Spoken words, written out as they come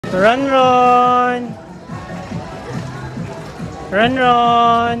Run, run! Run,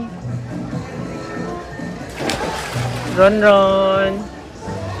 run! Run, run!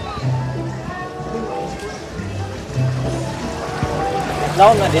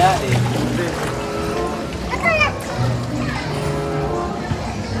 Laon na dia eh.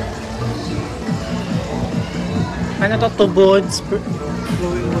 Ano to? Tubod?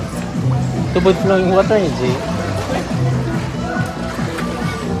 Tubod flowing water ni G.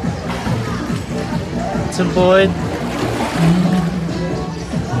 Tubod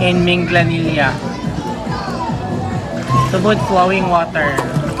and Minglanilla. Tubod flowing water.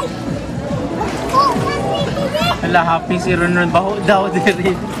 Ala, happy si Ronron. Baho daw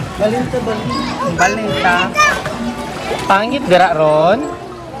diri. Balinta, balinta. Balinta. Pangit dira ron.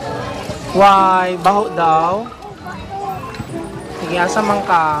 Why? Baho daw. Sige, asa man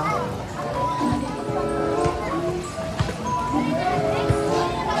ka?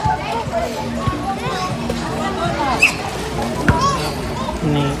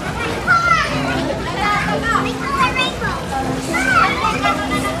 Ni.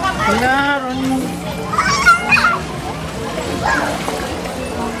 Wala, Ron.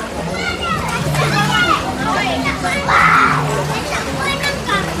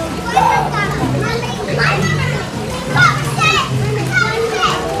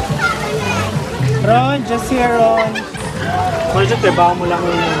 Ron, just here, Ron. Medyo trabaho mo lang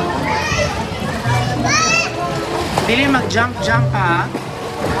yun. Dili mag-jump-jump ha.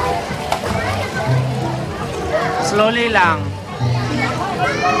 Slowly lang.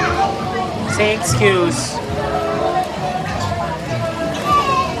 Say excuse.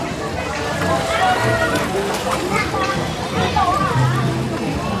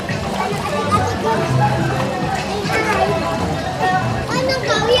 Anong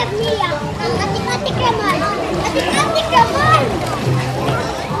kawiyag niya? Ang atik-atik naman. Atik-atik naman.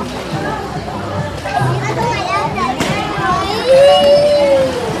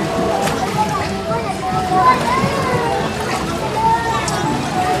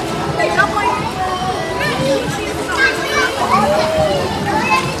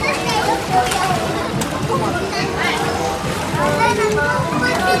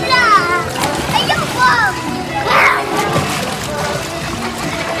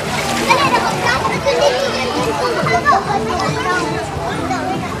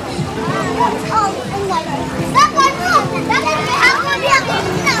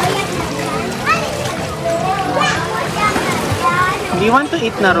 Do you want to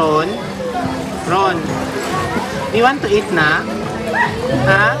eat na, Ron? Ron, do you want to eat na?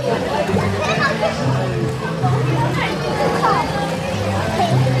 Ha?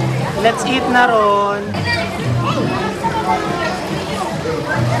 Let's eat na, Ron.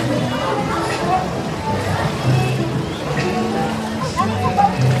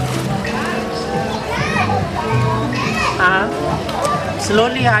 Ha?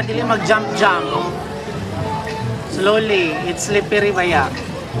 Slowly ha, dili mag-jump-jump. Slowly, it's slippery baya.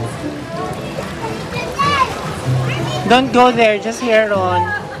 Don't go there, just here, Ron.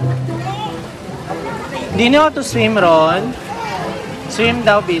 Do you know how to swim, Ron? Swim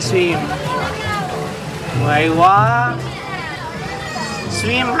daw, be swim. Waiwa.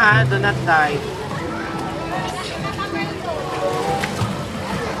 Swim ha, do not dive.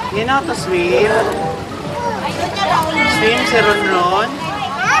 Do you know how to swim? Swim si Ron.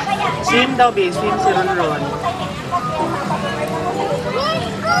 Swim daw, be swim si Ron.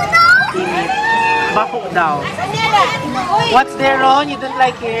 Init. Baho daw. What's there, Ron? You don't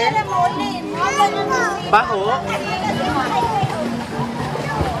like it? Baho?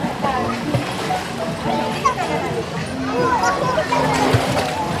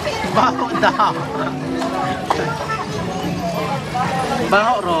 Baho daw.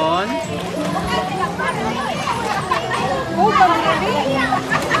 Baho, Ron?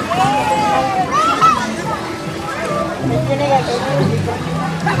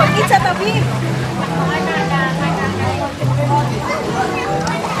 Bakit sa tabi?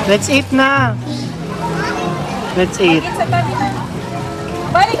 Let's eat na. Let's eat. Bakit sa tabi na?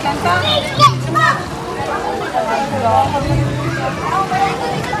 Balik lang ka.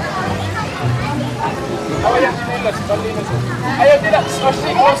 Ayaw dila.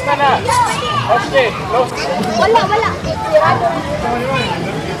 Oshie, close na na. Oshie, close. Wala.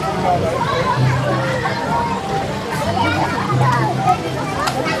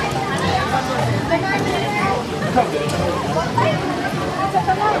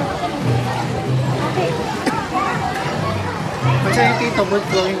 What's yung tito? Good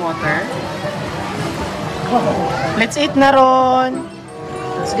flowing water? Let's eat na, Ron.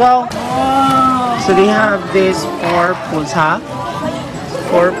 Let's go. So they have this 4 pools, ha?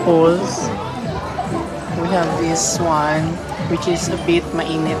 4 pools. We have this one, which is a bit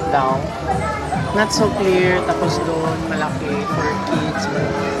mainit daw. Not so clear, tapos doon malaki for kids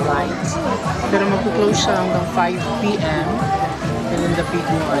with lights. Pero mag-close siya hanggang 5 p.m. And then the big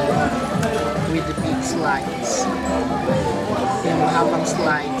one with the big slides. Yung mahabang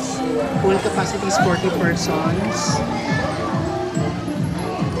slides. Pool capacity is 40 persons.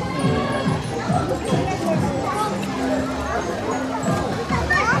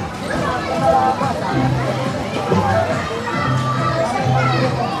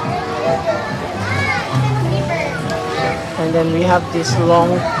 And then we have this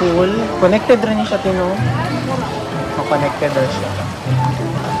long pool. Connected rin siya, Tino. O, connected rin siya.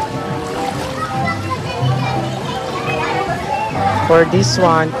 For this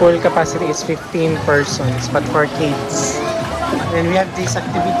one, pool capacity is 15 persons, but for kids. Then we have this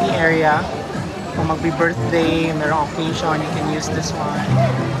activity area. Kung magbe-birthday, merong occasion, you can use this one.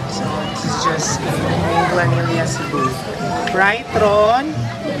 So this is just in Bentulan, Cebu. Right, Ron?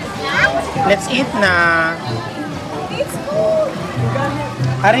 Let's eat na.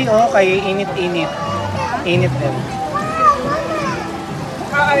 Ari, oh, kay init-init. Init din.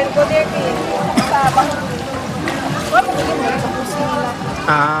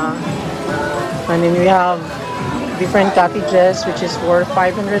 And then we have different cottages, which is worth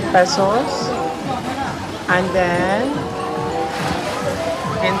 500 pesos. And then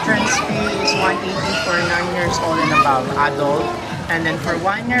entrance fee is 180 for 9 years old and above, adult. And then for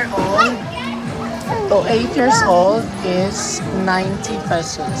 1 year old to 8 years old is 90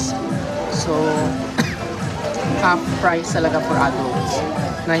 pesos. So half price talaga for adults.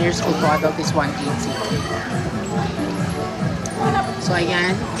 9 years old to adult is 180. So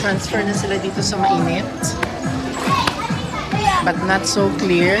ayan, transfer na sila dito sa mainit. But not so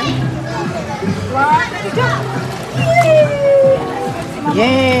clear.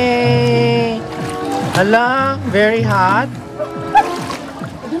 Yay! Hala, very hot.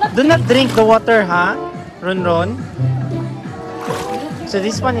 Do not drink the water, ha? Ron. So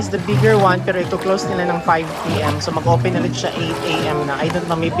this one is the bigger one, pero ito close nila ng 5 p.m. So mag-open ulit siya 8 a.m. na. I don't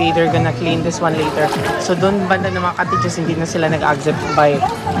know, maybe they're gonna clean this one later. So doon banda ng mga cottages, hindi na sila nag-exit by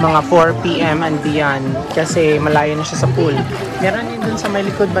mga 4 p.m. and beyond. Kasi malayo na siya sa pool. Meron din doon sa may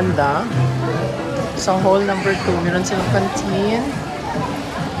likod banda. Sa hall number 2, meron silang canteen.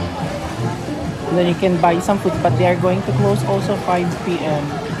 And then you can buy some food, but they are going to close also 5 p.m.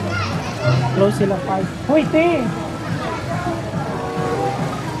 Close sila 5. Wait, eh!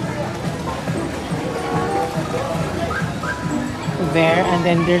 There, and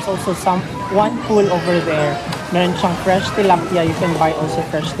then there's also one pool over there. Meron siyang fresh tilapia. You can buy also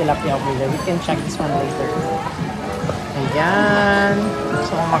fresh tilapia over there. We can check this one later. Ayan.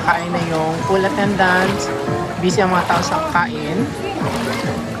 So, kumakain na yung pool attendants. Busy ang mga tao sa kain.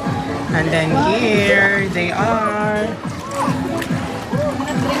 And then here, they are.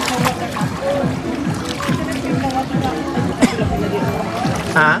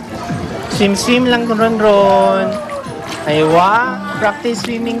 Ha? Swim lang kung Ron. Aywa, practice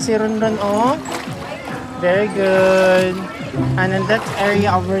swimming si Ron, oh. Very good. And in that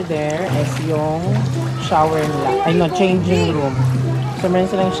area over there is yung shower nila. Ay no, changing room. So meron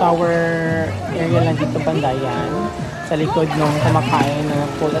silang shower area lang dito banda yan. Sa likod nung kumakain na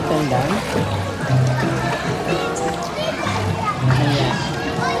pool attendant. Ayan.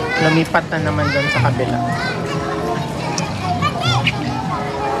 Lumipat na naman doon sa kabila.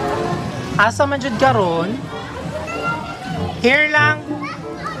 Asa man jud karon? Here lang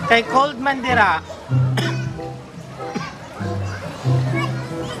kay cold man dira.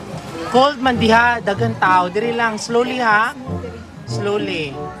 Cold man diha, dagang tao diri lang, slowly ha.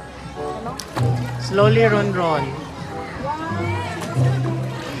 Slowly. Slowly Ron.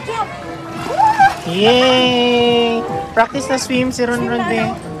 Yay! Practice na swim si Ron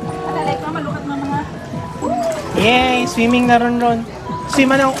din. Yay! Swimming na Ron.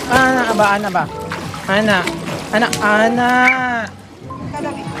 Swim ano? Ana ba? Ana.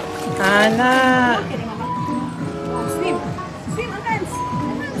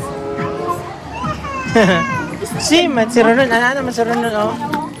 Swim at si Ron. Ana naman si Ron, oh.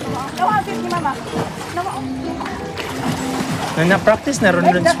 Na-practice na Ron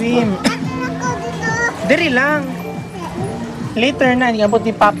swim. Diri lang. Later na, hindi abot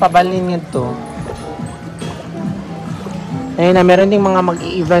ni Papa, balin yun to. Ayun na, meron ding mga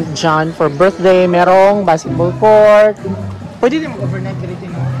mag-i-event dyan for birthday. Merong basketball court. Pwede din mag-overnight dito,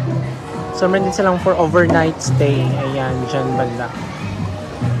 no? So, meron din silang for overnight stay. Ayan, dyan banda.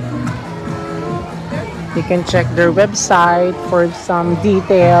 You can check their website for some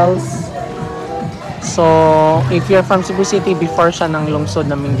details. So, if you're from Cebu City, before siya ng lungsod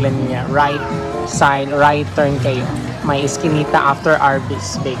ng Minglania, right side, right turn kayo. May eskinita after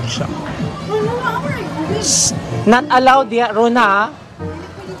Arby's Bake Shop. Shh! Not allowed diya, Rona.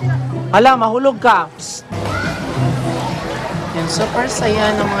 Hala, mahulog ka. Shh! Yan, super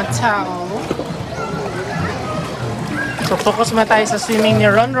saya ng mga tao. So, focus mo tayo sa swimming ni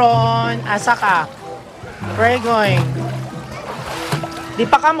Ron. Asa ka? Where are you going? Di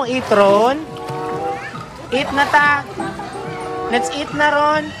pa ka mo eat, Ron? Eat na ta. Let's eat na,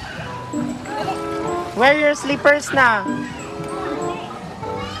 Ron. Wear your slippers na.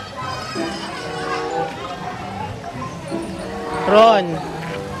 Ron.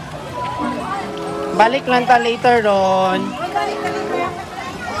 Balik lang ta later, Ron.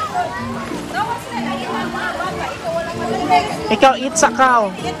 Ikaw, eat sa cow.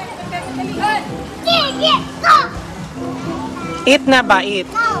 Eat na ba? Eat.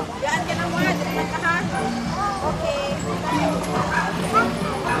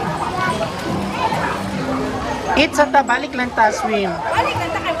 Eat sa ta, balik lang ta, swim. Balik lang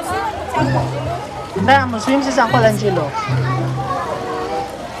ta kayo swim. Na, mo swim si San Colangelo.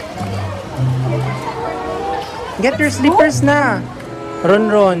 Get your slippers na.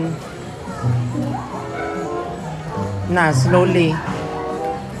 Ron. Na, slowly.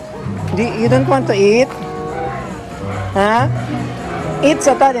 You don't want to eat? Ha? Eat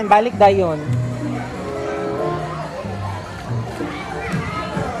sa ta, then balik dayon.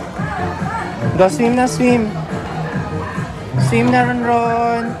 Go swim na, swim. Swim na,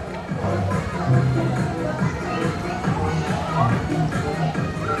 Ron.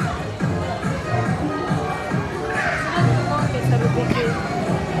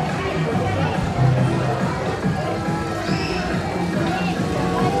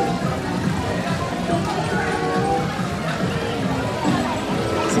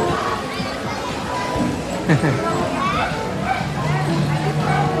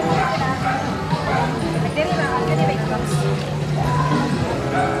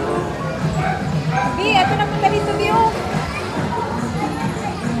 Bi, ato na punta dito, Bi.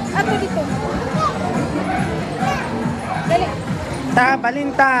 Ato dito. Dali. Ta,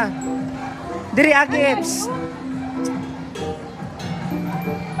 balinta. Diri agits.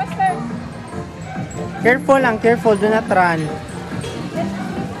 Faster. Careful lang, careful. Do not run.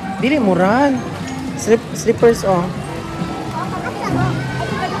 Dili mo run. Slippers, oh.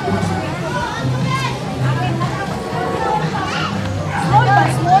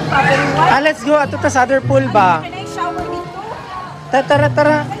 Small pa, pero wide. Let's go. Ato ta sa other pool ba? Can I shower dito? Tara.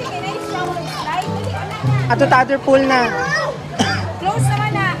 Dali, can I shower slide? Dali, Ato ta other pool na. close naman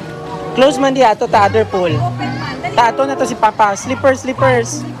na. Close man di. Ato ta other pool. Open man. Dali. Ta, ato na to si Papa. Slippers.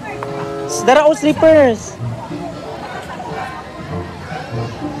 Dara o slippers.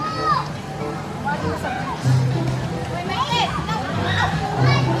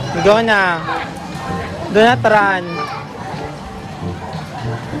 Go na. Do not run.